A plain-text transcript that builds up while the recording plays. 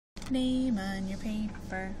name on your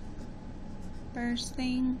paper. First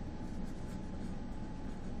thing.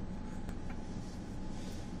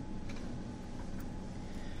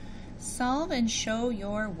 Solve and show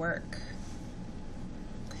your work.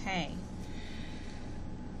 Okay.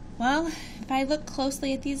 Well, if I look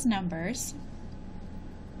closely at these numbers,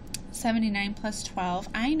 79 plus 12,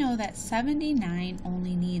 I know that 79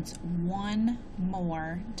 only needs one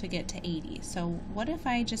more to get to 80. So what if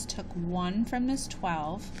I just took 1 from this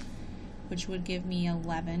 12, which would give me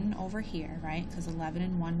 11 over here, right? Because 11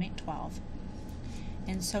 and 1 make 12.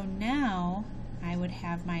 And so now I would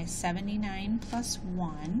have my 79 plus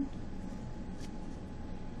 1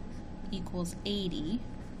 equals 80,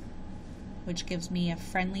 which gives me a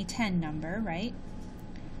friendly 10 number, right?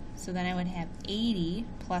 So then I would have 80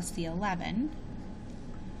 plus the 11.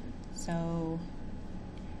 So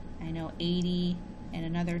I know 80 and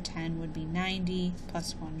another 10 would be 90,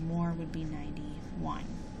 plus one more would be 91.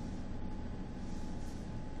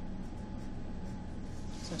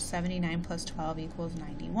 So 79 plus 12 equals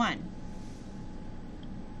 91.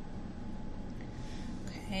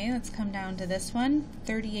 Okay, let's come down to this one.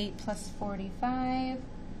 38 plus 45.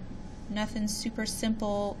 Nothing super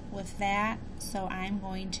simple with that, so I'm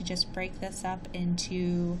going to just break this up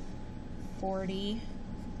into 40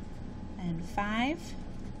 and 5.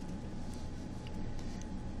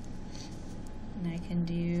 And I can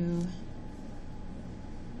do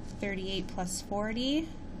 38 plus 40.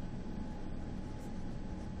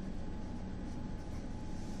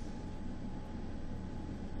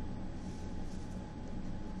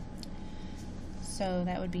 So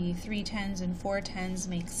that would be 3 10s and 4 10s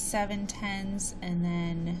makes 7 10s, and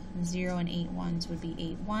then 0 and 8 1s would be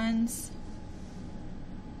 8 1s.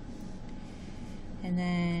 And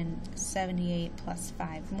then 78 plus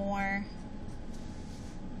 5 more.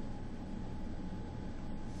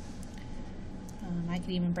 I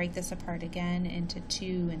could even break this apart again into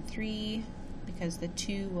 2 and 3, because the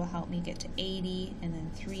 2 will help me get to 80, and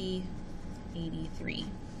then 3, 83.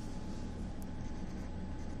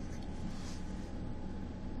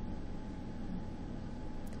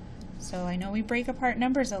 So I know we break apart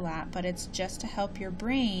numbers a lot, but it's just to help your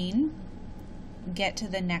brain get to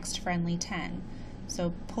the next friendly 10.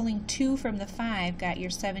 So pulling 2 from the 5 got your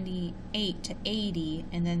 78 to 80,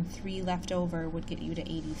 and then 3 left over would get you to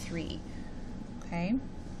 83. Okay?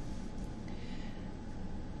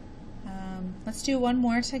 Let's do one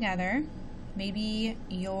more together. Maybe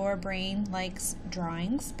your brain likes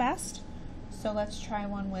drawings best. So let's try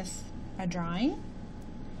one with a drawing.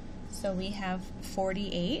 So we have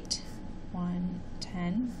 48. 1,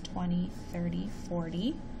 10, 20, 30,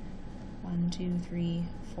 40. 1, 2, 3,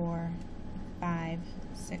 4, 5,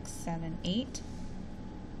 6, 7, 8.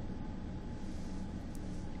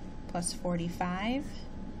 Plus 45.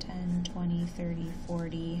 10, 20, 30,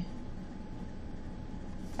 40,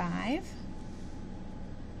 5.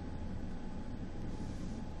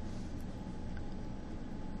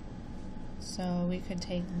 So we could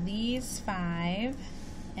take these 5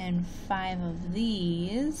 and 5 of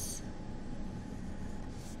these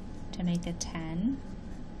to make a 10.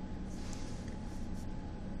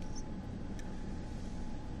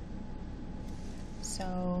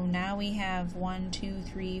 So now we have 1, 2,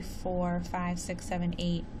 3, 4, 5, 6, 7,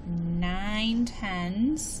 8, 9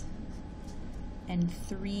 10s and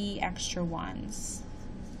 3 extra 1s.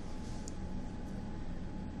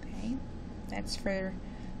 Okay, that's for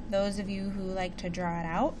those of you who like to draw it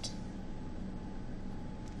out.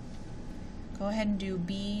 Go ahead and do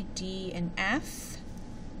B, D, and F,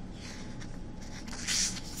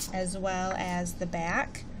 as well as the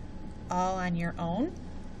back, all on your own.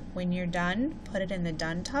 When you're done, put it in the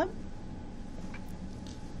Done tub.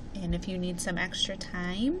 And if you need some extra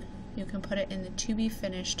time, you can put it in the To Be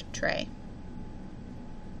Finished tray.